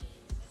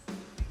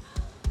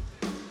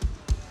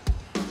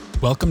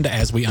Welcome to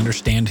As We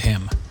Understand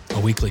Him, a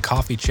weekly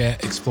coffee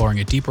chat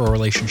exploring a deeper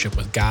relationship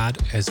with God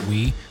as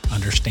we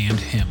understand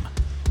Him.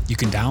 You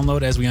can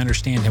download As We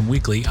Understand Him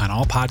weekly on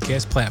all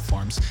podcast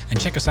platforms and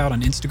check us out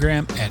on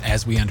Instagram at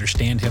As We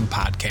Understand Him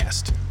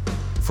Podcast.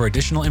 For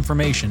additional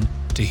information,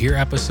 to hear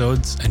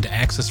episodes, and to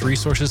access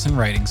resources and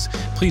writings,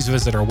 please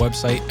visit our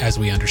website,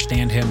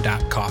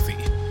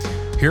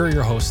 asweunderstandhim.coffee. Here are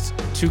your hosts,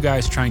 two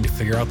guys trying to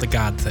figure out the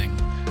God thing,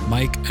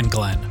 Mike and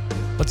Glenn.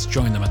 Let's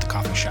join them at the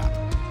coffee shop.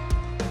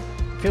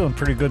 Feeling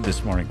pretty good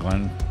this morning,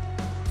 Glenn.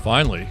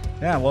 Finally.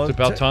 Yeah, well, it's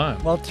about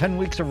time. Well, 10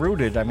 weeks of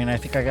Rooted. I mean, I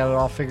think I got it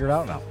all figured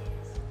out now.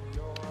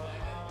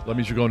 That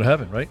means you're going to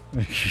heaven, right?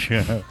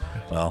 Yeah.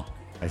 Well,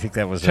 I think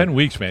that was 10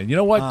 weeks, man. You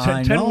know what?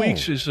 10 know.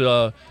 weeks is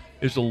a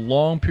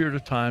long period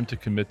of time to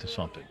commit to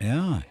something.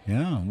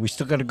 Yeah. We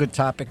still got a good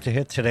topic to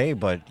hit today,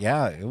 but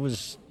yeah, it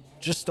was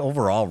just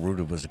overall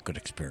Rooted was a good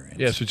experience.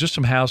 Yeah, so just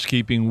some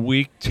housekeeping.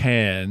 Week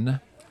 10.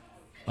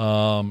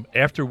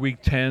 After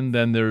week 10,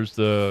 then there's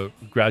the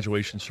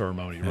graduation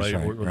ceremony, right?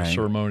 Or the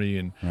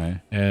ceremony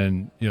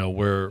and you know,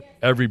 where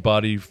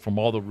everybody from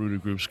all the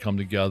Rooted groups come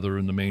together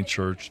in the main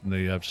church and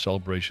they have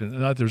celebration.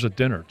 And there's a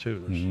dinner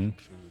too. There's food.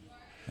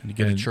 And you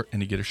get a shirt.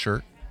 And you get a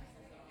shirt.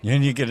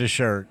 And you get a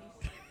shirt.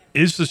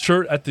 Is the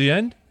shirt at the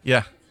end?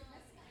 Yeah.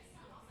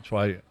 That's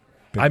why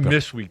I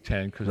missed week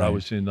 10 because I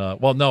was in.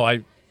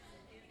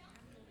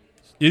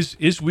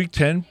 Is week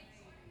 10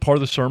 part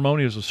of the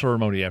ceremony? Or is the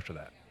ceremony after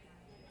that?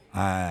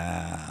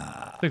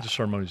 I think the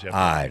ceremony's after.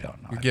 I don't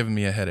know. You're giving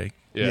me a headache.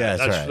 Yeah,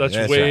 that's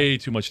that's way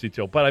too much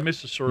detail. But I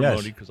missed the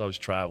ceremony because I was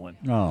traveling.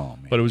 Oh,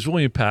 man. But it was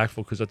really impactful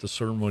because at the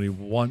ceremony,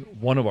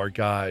 one of our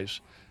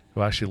guys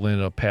who actually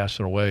ended up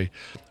passing away,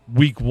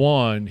 week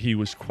 1, he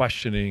was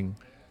questioning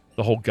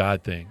the whole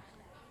God thing.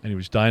 And he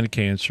was dying of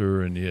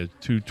cancer, and he had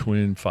 2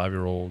 twin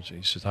 5-year-olds. And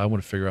he says, I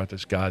want to figure out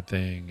this God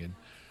thing. And,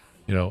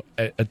 you know,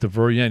 at the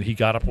very end, he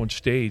got up on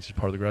stage as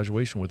part of the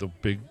graduation with a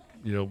big,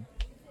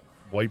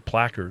 white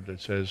placard that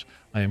says,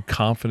 I am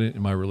confident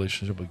in my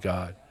relationship with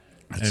God.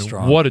 That's and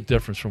strong. What a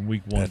difference from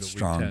week 1 That's to week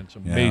strong. 10. It's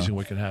amazing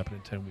what can happen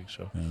in 10 weeks.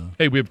 So, Yeah.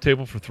 hey, we have a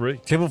table for 3.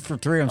 Table for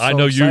 3. I'm so I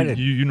know excited.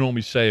 you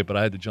normally say it, but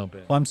I had to jump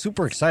in. Well, I'm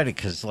super excited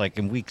because, like,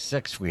 in week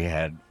 6, we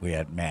had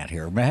Matt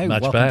here. Hey,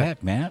 Matt's welcome back.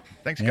 back, Matt.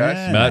 Thanks, guys.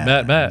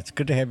 Yeah. Matt. It's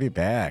good to have you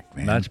back,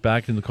 man. Matt's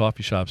back in the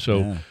coffee shop.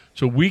 So, Yeah.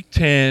 so week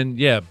 10,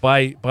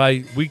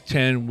 by week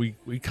 10, we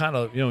kind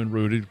of, in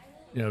Rooted,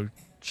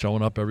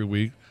 showing up every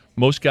week.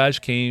 Most guys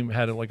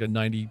had like a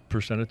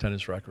 90%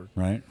 attendance record.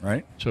 Right.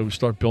 So we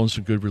start building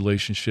some good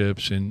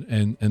relationships,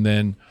 and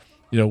then,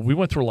 we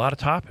went through a lot of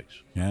topics,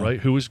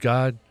 right? Who is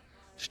God?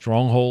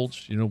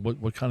 Strongholds,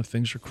 what kind of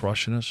things are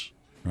crushing us?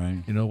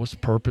 Right. What's the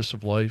purpose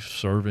of life?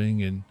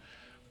 Serving and,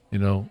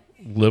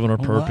 living our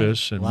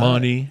purpose and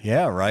money.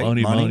 Yeah, right.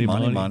 Money,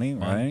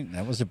 right.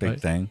 That was a big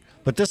thing.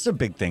 But this is a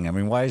big thing. I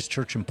mean, why is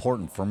church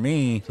important? For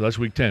me, So that's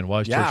week 10.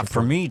 Why is church important?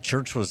 for me,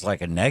 church was like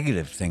a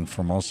negative thing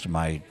for most of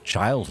my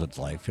childhood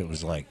life. It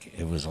was like,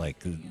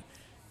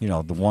 the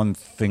one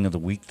thing of the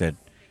week that,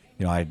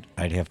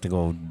 I'd have to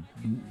go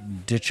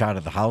ditch out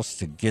of the house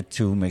to get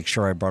to, make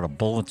sure I brought a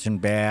bulletin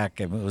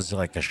back. And it was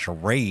like a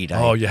charade.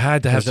 You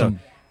had to have some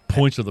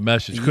points of the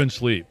message. Couldn't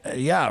sleep.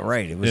 Yeah,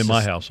 right. It was In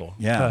my just- household.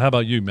 Yeah. How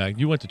about you, Mac?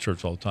 You went to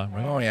church all the time,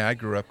 right? Oh, yeah. I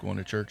grew up going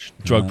to church.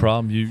 Drug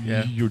problem?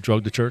 You were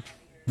drugged to church?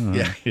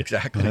 Yeah,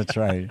 exactly. That's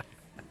right.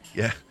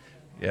 Yeah.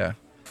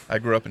 I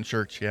grew up in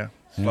church, yeah.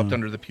 Slept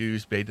under the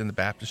pews, bathed in the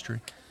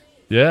baptistry.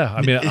 Yeah.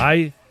 I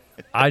mean,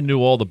 I knew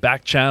all the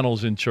back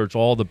channels in church,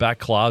 all the back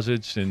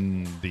closets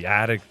and the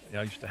attic.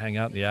 I used to hang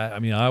out in the attic. I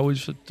mean, I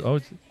was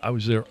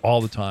there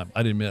all the time.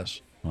 I didn't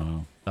miss.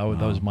 Wow. That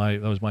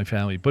was my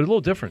family. But a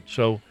little different.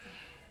 So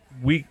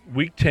week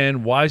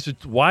 10, why is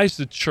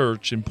the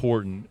church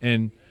important?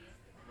 And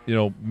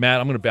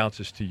Matt, I'm going to bounce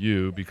this to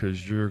you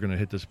because you're going to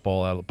hit this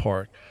ball out of the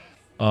park.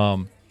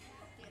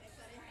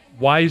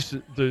 Why is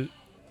the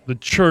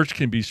church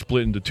can be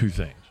split into 2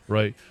 things,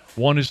 right?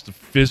 One is the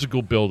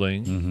physical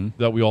building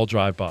that we all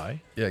drive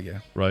by, Yeah.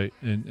 right?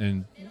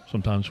 And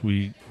sometimes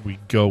we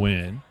go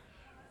in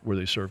where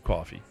they serve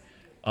coffee.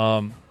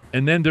 And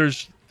then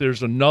there's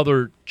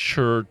another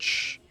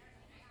church,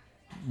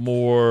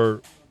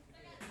 more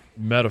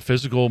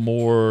metaphysical,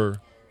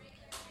 more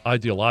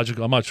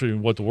ideological. I'm not sure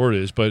even what the word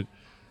is, but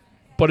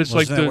it's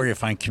like Isn't that where you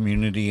find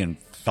community and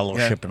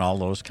fellowship and all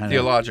those kind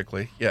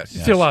Theologically, yes.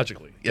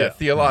 theologically. Yeah,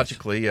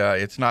 theologically,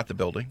 it's not the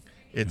building.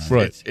 It's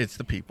it's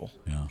the people.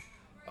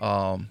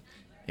 Yeah.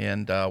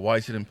 And why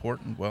is it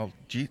important? Well,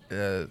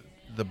 the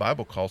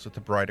Bible calls it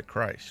the bride of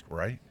Christ,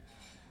 right?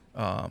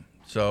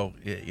 So,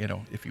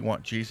 if you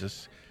want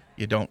Jesus,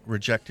 you don't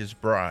reject his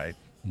bride,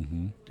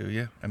 do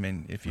you? I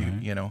mean, if you,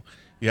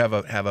 you have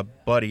a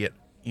buddy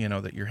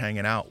that you're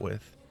hanging out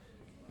with,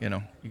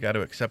 you got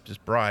to accept his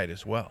bride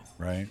as well.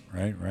 Right.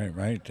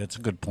 That's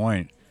a good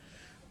point.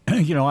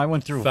 I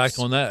went through Fact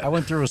on that. I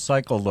went through a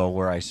cycle though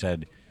where I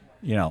said,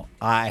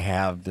 I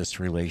have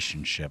this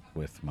relationship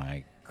with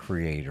my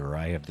Creator.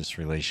 I have this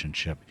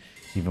relationship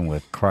even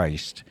with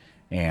Christ,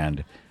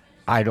 and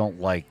I don't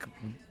like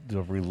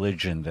the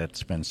religion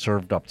that's been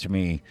served up to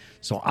me.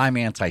 So I'm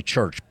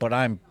anti-church, but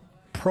I'm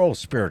pro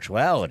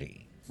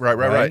spirituality.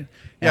 Right.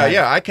 Yeah, And-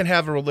 I can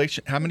have a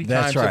relation. How many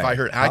That's times have I right.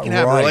 heard? I can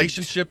have a Right.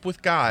 relationship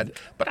with God,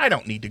 but I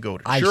don't need to go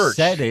to I church.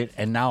 said it,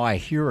 and now I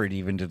hear it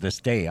even to this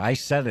day. I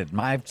said it.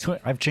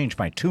 I've changed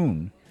my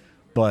tune,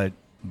 but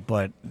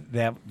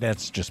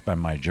that's just been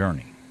my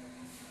journey.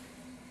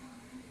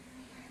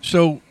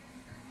 So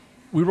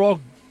we were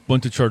all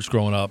went to church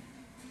growing up.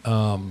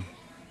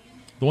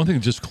 The one thing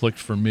that just clicked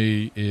for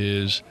me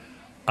is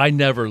I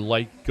never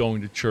liked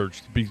going to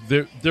church.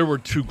 There were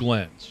two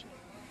Glens.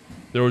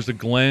 There was a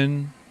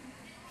Glenn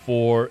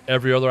for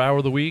every other hour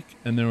of the week,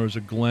 and there was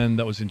a Glenn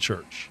that was in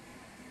church.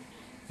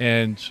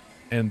 And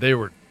they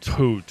were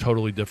two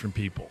totally different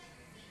people.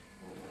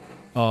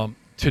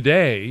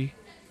 Today,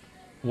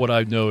 what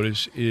I've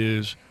noticed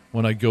is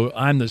when I go,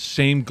 I'm the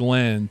same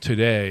Glenn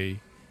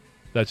today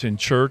that's in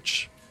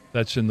church,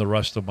 that's in the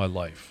rest of my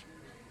life.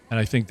 And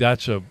I think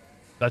that's a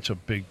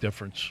big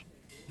difference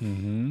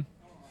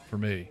for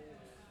me.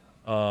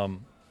 And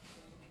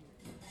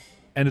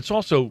it's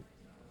also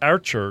our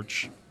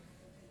church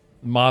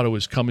motto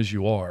is "Come as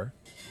you are,"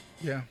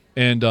 Yeah.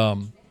 and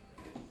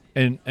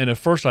at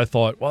first I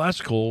thought, well,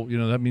 that's cool. You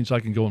know, that means I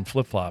can go in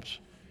flip flops,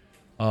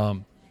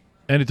 and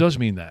it does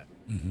mean that.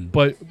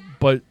 But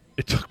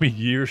it took me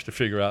years to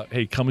figure out,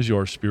 hey, come as you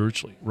are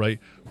spiritually, right?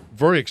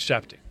 Very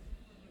accepting,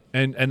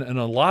 and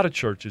a lot of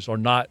churches are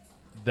not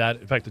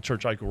that. In fact, the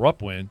church I grew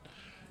up in,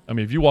 I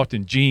mean, if you walked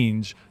in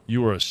jeans,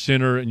 you were a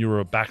sinner and you were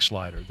a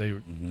backslider.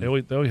 They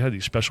always had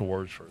these special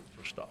words for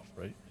stuff,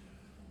 right?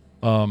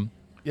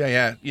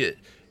 Yeah.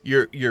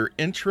 You're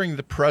entering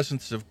the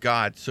presence of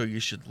God, so you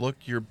should look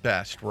your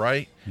best,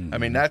 right? I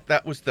mean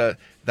that was the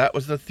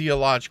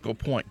theological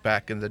point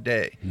back in the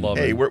day. Love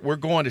hey, it. we're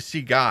going to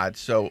see God,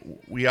 so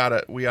we ought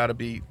to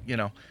be, you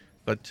know.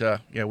 But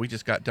we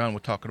just got done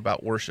with talking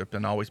about worship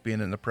and always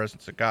being in the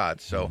presence of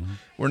God. So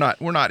we're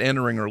not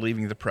entering or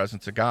leaving the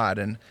presence of God.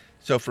 And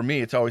so for me,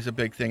 it's always a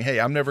big thing. Hey,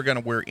 I'm never going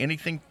to wear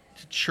anything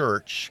to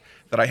church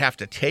that I have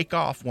to take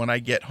off when I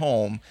get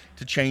home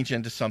to change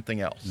into something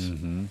else.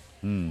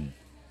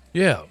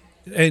 Yeah,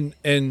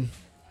 and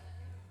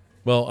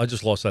well, I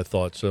just lost that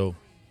thought. So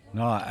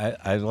No,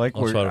 I like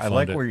I'll try to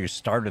find it. where you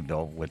started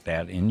though with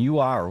that, and you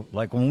are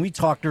like when we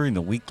talk during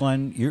the week,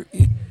 Glenn.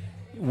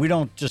 We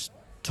don't just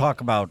talk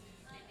about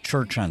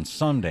church on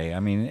Sunday. I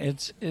mean,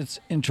 it's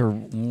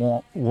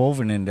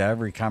interwoven into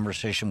every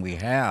conversation we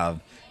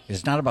have.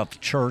 It's not about the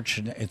church.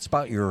 It's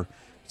about your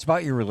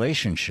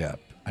relationship.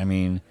 I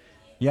mean,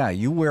 yeah,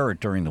 you wear it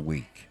during the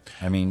week.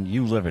 I mean,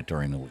 you live it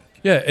during the week.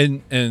 yeah,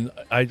 and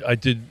I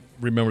did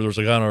remember there was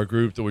a guy in our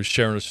group that was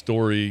sharing a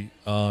story.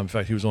 In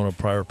fact, he was on a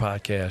prior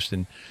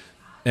podcast,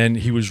 and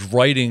he was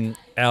writing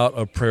out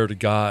a prayer to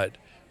God,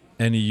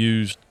 and he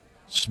used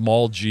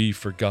small g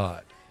for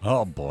God,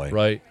 Oh boy,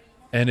 right?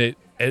 And it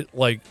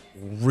like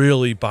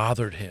really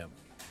bothered him.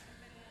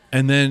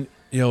 And then,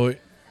 you know,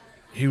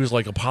 he was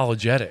like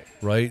apologetic,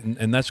 right?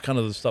 And that's kind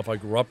of the stuff I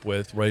grew up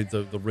with, right?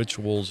 The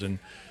rituals and,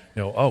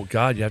 you know, oh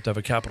God, you have to have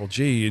a capital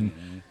G.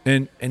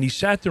 And he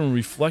sat there and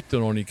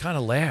reflected on it. He kind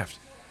of laughed.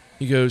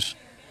 He goes,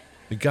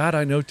 the God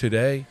I know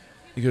today,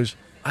 he goes,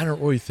 I don't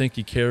really think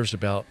he cares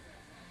about,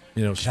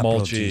 you know, small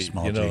Capital G,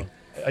 small you know. G.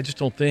 I just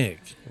don't think,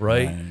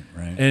 right?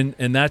 Right.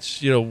 And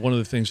that's, you know, one of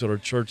the things that our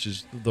church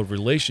is, the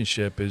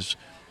relationship is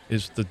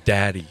the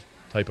daddy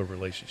type of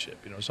relationship.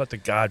 You know, it's not the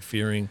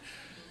God-fearing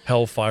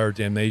hellfire,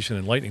 damnation,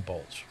 and lightning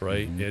bolts,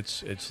 right?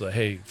 It's the,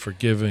 hey,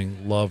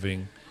 forgiving,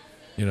 loving,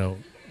 you know,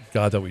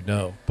 God that we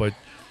know. But,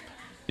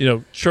 you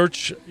know,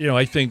 church, you know,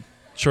 I think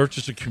church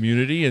is a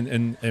community,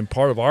 and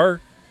part of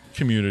our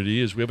community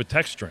is we have a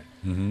text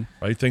string,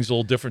 right? Things are a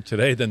little different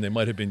today than they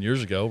might have been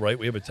years ago, right?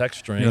 We have a text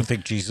string. You don't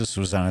think Jesus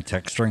was on a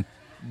text string?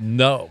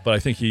 No, but I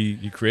think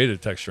he created a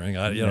text string.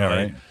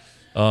 Right.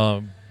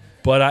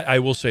 But I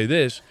will say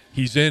this: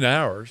 he's in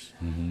ours,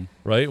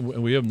 right?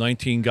 We have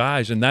 19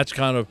 guys, and that's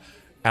kind of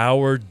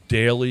our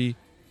daily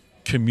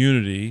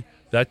community.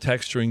 That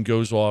text string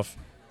goes off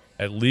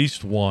at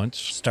least once.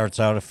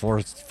 Starts out at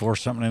four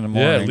something in the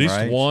morning. Yeah, at least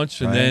right?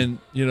 once, and Right. then,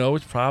 you know,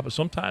 it's probably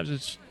sometimes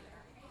it's,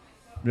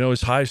 you know,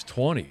 as high as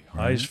 20,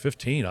 high as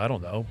 15. I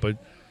don't know, but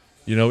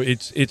you know,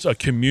 it's a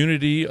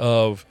community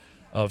of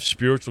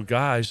spiritual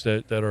guys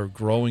that are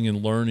growing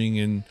and learning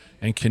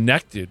and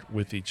connected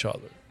with each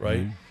other,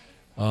 right?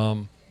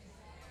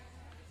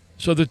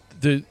 So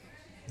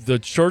the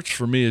church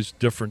for me is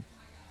different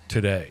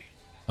today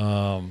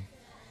than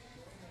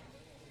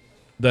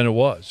it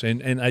was,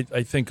 and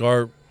I think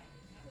our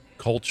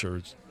culture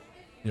is,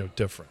 you know,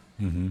 different.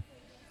 You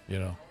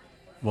know,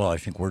 Well, I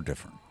think we're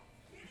different.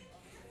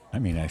 I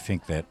mean, I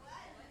think that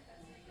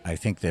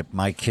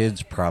my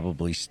kids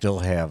probably still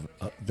have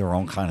their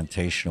own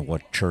connotation of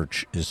what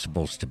church is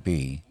supposed to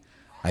be.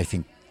 I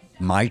think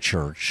my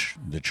church,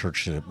 the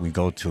church that we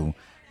go to,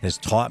 has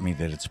taught me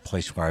that it's a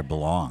place where I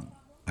belong.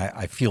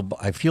 I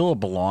feel a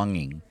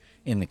belonging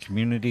in the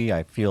community.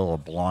 I feel a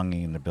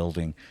belonging in the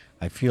building.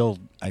 I feel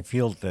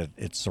that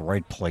it's the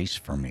right place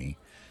for me,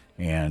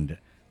 and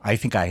I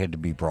think I had to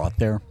be brought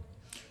there.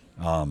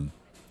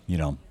 You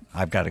know,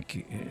 I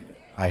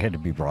had to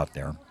be brought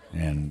there,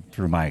 and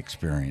through my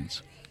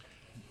experience.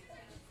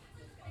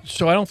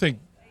 So I don't think.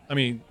 I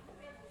mean,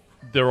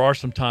 there are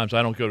some times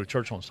I don't go to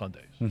church on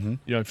Sundays. Mm-hmm.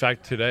 You know, in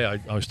fact, today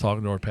I was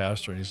talking to our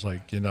pastor, and he's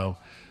like,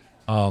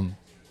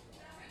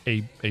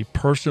 a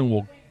person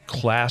will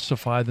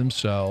classify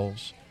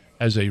themselves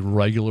as a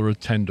regular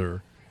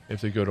attender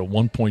if they go to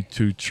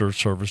 1.2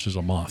 church services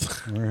a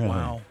month. Really?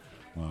 Wow.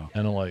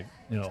 And I'm like,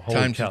 holy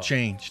Times cow. have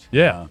changed.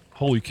 Yeah,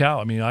 holy cow.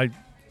 I mean, I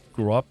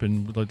grew up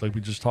and like we were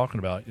just talking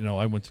about,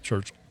 I went to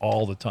church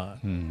all the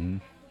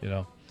time,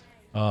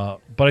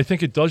 but I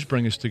think it does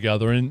bring us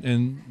together.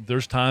 And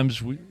there's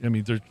times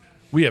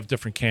we have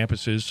different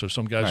campuses. So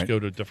some guys Right. go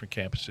to different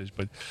campuses,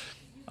 but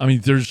I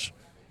mean, there's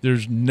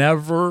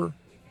never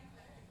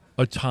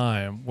a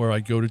time where I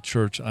go to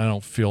church and I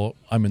don't feel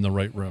I'm in the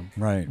right room.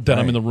 Right. That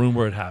I'm in right. the room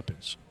where it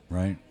happens.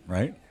 Right.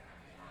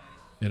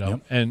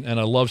 Yep. And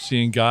I love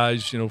seeing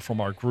guys,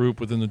 from our group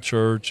within the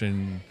church,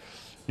 and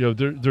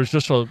there's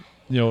just a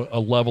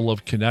level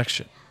of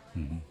connection,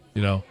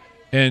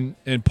 and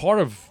part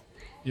of,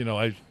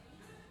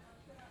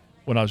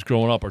 when I was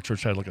growing up, our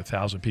church had like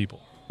 1,000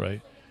 people,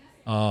 right?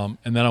 And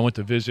then I went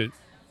to visit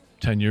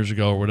 10 years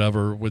ago or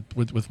whatever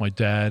with my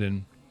dad,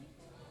 and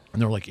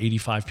there were like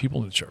 85 people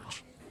in the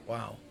church,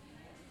 Wow.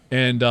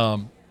 and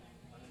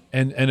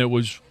it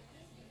was.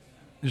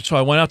 So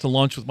I went out to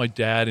lunch with my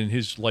dad and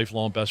his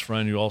lifelong best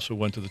friend, who also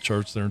went to the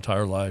church their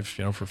entire life,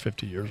 for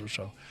 50 years or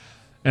so.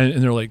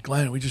 And they're like,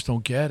 Glenn, we just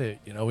don't get it.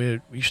 We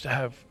used to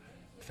have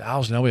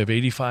 1,000, now we have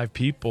 85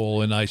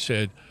 people. And I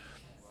said,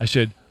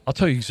 I'll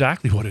tell you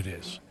exactly what it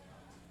is.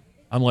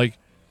 I'm like,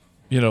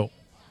 the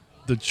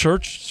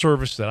church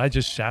service that I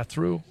just sat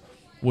through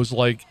was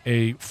like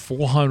a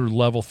 400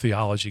 level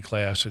theology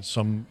class at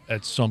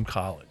some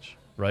college,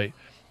 right?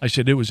 I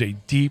said it was a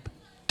deep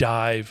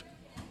dive,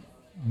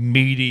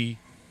 meaty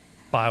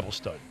Bible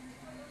study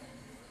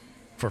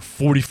for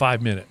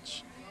 45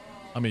 minutes.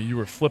 I mean, you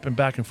were flipping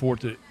back and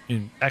forth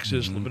in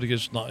Exodus,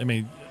 Leviticus. I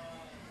mean,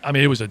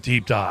 it was a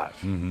deep dive.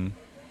 And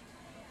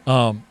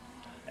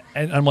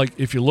I'm like,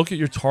 if you look at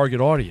your target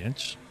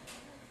audience,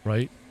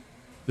 right,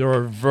 there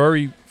are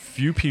very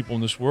few people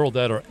in this world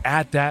that are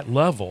at that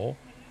level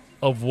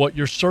of what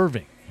you're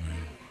serving.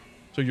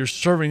 So you're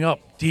serving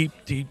up deep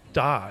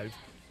dive,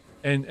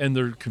 and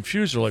they're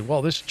confused. They're like,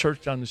 well, this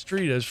church down the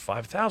street has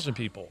 5,000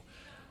 people.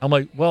 I'm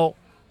like, well,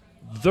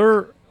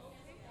 they're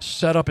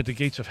set up at the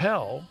gates of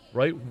hell,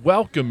 right,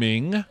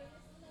 welcoming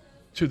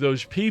to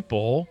those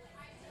people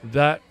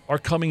that are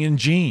coming in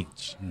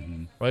jeans,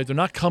 right? They're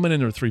not coming in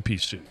their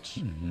three-piece suits,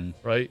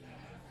 right?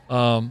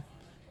 And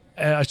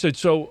I said,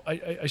 so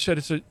I said,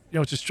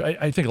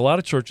 I think a lot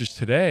of churches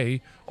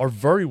today are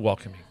very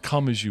welcoming.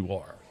 Come as you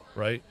are,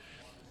 right?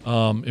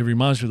 It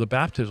reminds me of the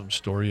baptism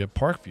story at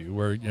Parkview,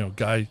 where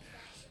guy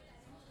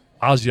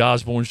Ozzy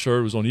Osbourne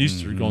shirt was on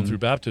Easter going through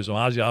baptism.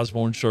 Ozzy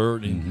Osbourne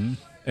shirt,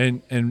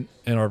 and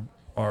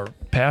our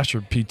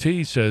pastor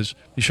PT says,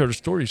 he shared a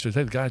story. He says,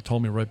 hey, the guy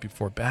told me right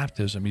before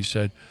baptism. He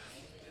said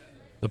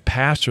the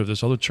pastor of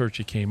this other church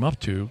he came up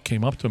to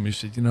him. He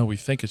said, we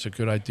think it's a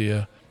good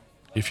idea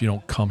if you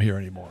don't come here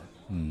anymore.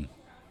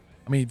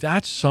 I mean,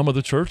 that's some of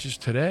the churches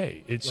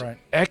today. It's Right.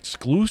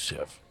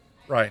 exclusive.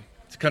 Right.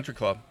 It's a country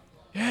club.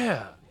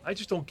 Yeah, I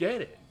just don't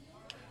get it.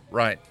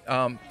 Right.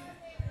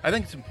 I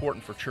think it's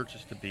important for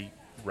churches to be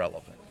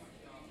relevant.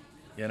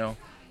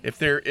 If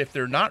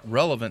they're not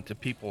relevant to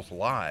people's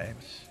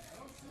lives,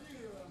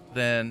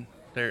 then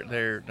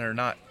they're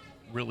not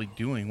really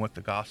doing what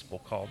the gospel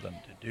called them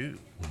to do,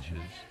 which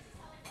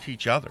is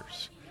teach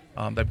others.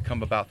 They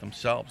become about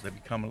themselves. They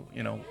become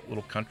a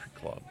little country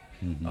club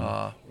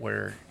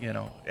where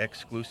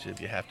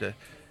exclusive. You have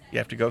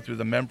to go through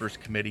the members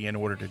committee in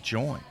order to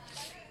join.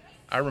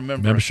 I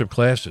remember Membership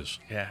classes.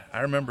 Yeah,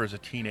 I remember as a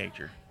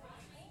teenager,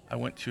 I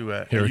went to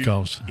a Here it youth-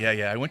 comes.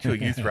 Yeah, I went to a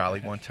youth rally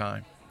one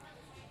time,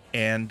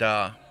 and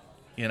all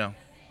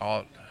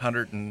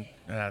 100 and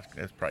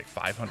it's probably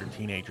 500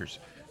 teenagers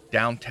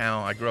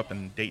downtown. I grew up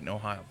in Dayton,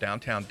 Ohio,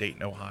 downtown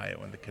Dayton,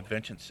 Ohio, in the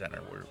convention center,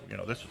 where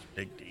this was a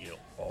big deal.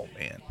 Oh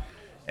man,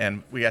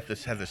 and we had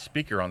this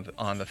speaker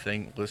on the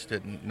thing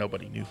listed, and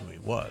nobody knew who he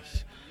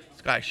was.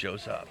 This guy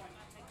shows up,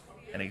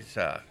 and he's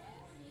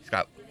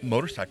got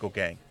motorcycle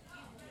gang,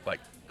 like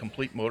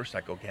complete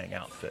motorcycle gang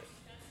outfit.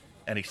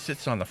 And he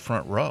sits on the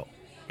front row,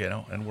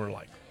 and we're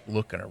like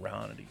looking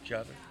around at each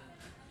other.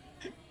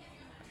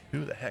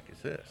 Who the heck is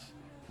this?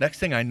 Next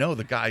thing I know,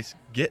 the guy's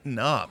getting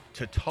up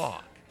to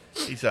talk.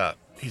 He's a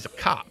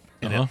cop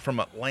from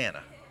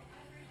Atlanta.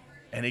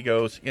 And he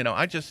goes,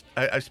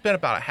 I spent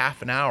about a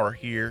half an hour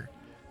here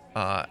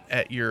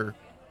at your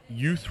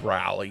youth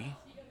rally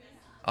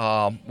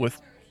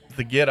with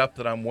the get up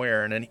that I'm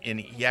wearing. And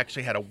he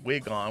actually had a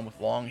wig on with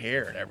long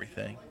hair and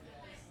everything.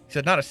 He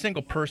said, not a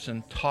single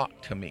person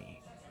talked to me.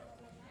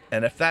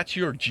 And if that's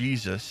your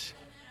Jesus,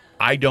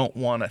 I don't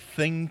want a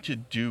thing to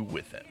do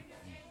with him.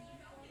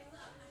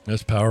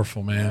 That's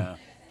powerful, man. Yeah.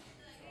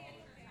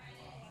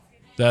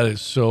 That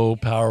is so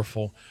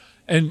powerful.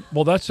 And,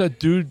 well, that's that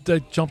dude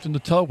that jumped in the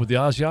tub with the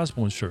Ozzy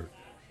Osbourne shirt.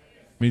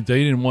 I mean,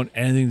 they didn't want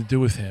anything to do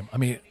with him. I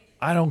mean,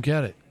 I don't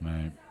get it.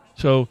 Right.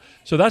 So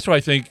that's what I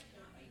think,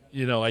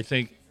 I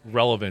think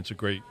relevance a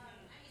great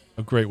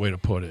a great way to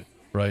put it,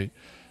 right?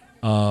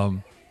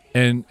 And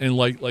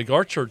like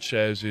our church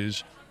says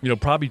is,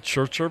 probably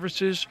church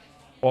services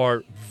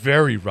are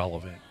very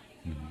relevant.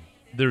 Mm-hmm.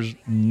 There's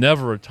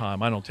never a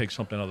time I don't take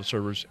something out of the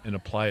service and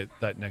apply it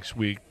that next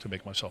week to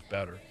make myself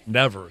better.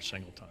 Never a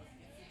single time.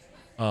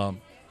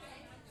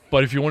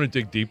 But if you want to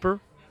dig deeper,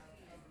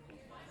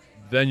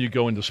 then you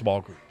go into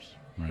small groups,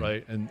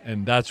 right?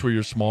 And that's where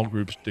your small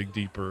groups dig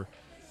deeper.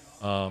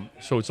 So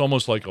it's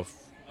almost like a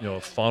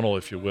funnel,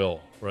 if you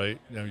will, right?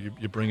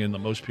 You bring in the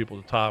most people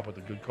at the top with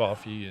the good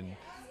coffee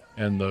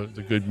and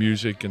the good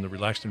music and the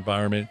relaxed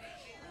environment.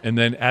 And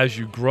then as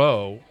you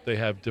grow, they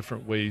have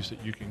different ways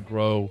that you can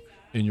grow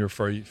in your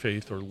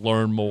faith or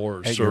learn more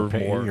or serve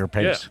more. Your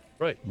pace. Yeah,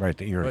 right. Right.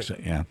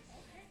 Yeah.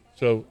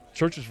 So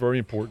church is very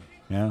important.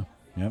 Yeah.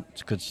 Yep.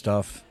 It's good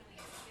stuff.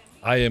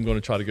 I am going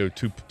to try to go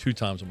two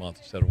times a month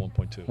instead of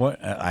 1.2. What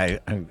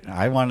I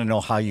want to know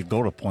how you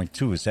go to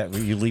 0.2. Is that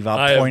where you leave out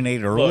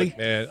 0.8 early? Look,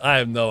 man, I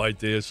have no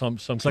idea. Some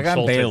it's consultant, like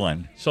I'm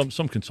bailing.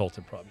 Some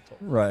consultant probably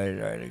told me.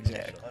 Right,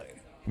 exactly.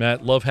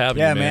 Matt, love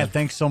having you, man. man.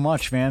 Thanks so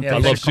much, man. Yeah, I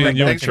love seeing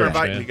you in Thanks for church,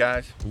 inviting man. me,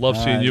 guys. Love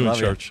seeing you in love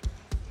you. church.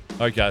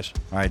 All right, guys.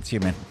 All right, see you,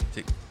 man.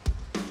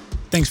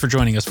 Thanks for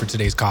joining us for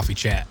today's coffee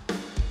chat.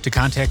 To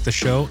contact the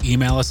show,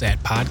 email us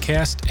at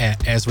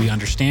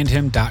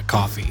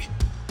podcast@asweunderstandhim.coffee.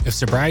 If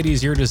sobriety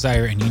is your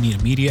desire and you need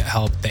immediate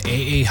help, the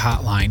AA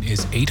hotline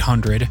is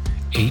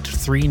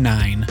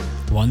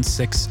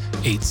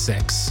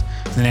 800-839-1686.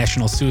 The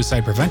National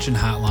Suicide Prevention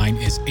Hotline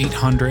is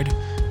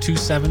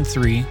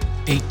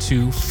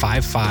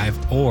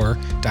 800-273-8255 or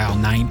dial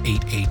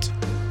 988.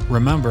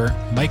 Remember,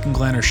 Mike and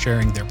Glenn are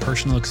sharing their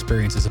personal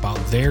experiences about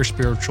their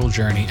spiritual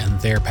journey and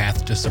their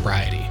path to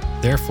sobriety.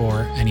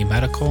 Therefore, any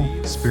medical,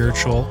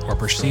 spiritual, or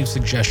perceived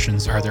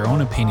suggestions are their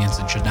own opinions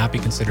and should not be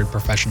considered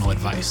professional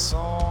advice.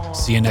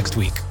 See you next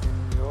week.